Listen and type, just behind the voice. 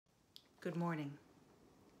Good morning.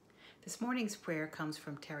 This morning's prayer comes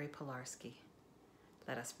from Terry Pilarski.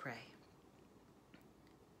 Let us pray.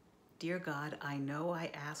 Dear God, I know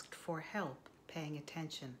I asked for help paying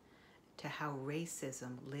attention to how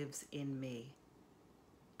racism lives in me.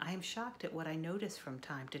 I am shocked at what I notice from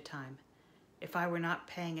time to time. If I were not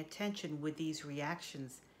paying attention, would these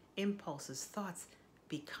reactions, impulses, thoughts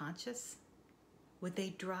be conscious? Would they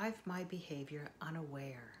drive my behavior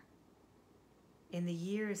unaware? In the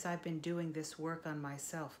years I've been doing this work on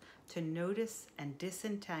myself to notice and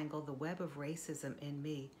disentangle the web of racism in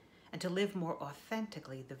me and to live more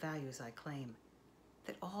authentically the values I claim,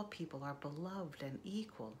 that all people are beloved and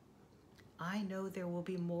equal, I know there will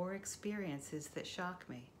be more experiences that shock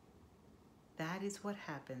me. That is what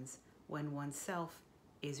happens when oneself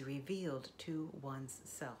is revealed to one's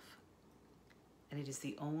self. And it is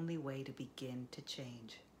the only way to begin to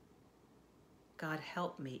change. God,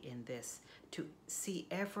 help me in this, to see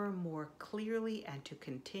ever more clearly and to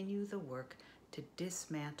continue the work to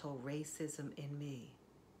dismantle racism in me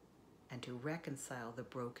and to reconcile the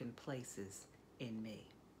broken places in me.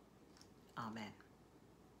 Amen.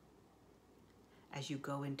 As you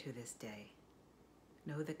go into this day,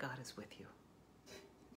 know that God is with you.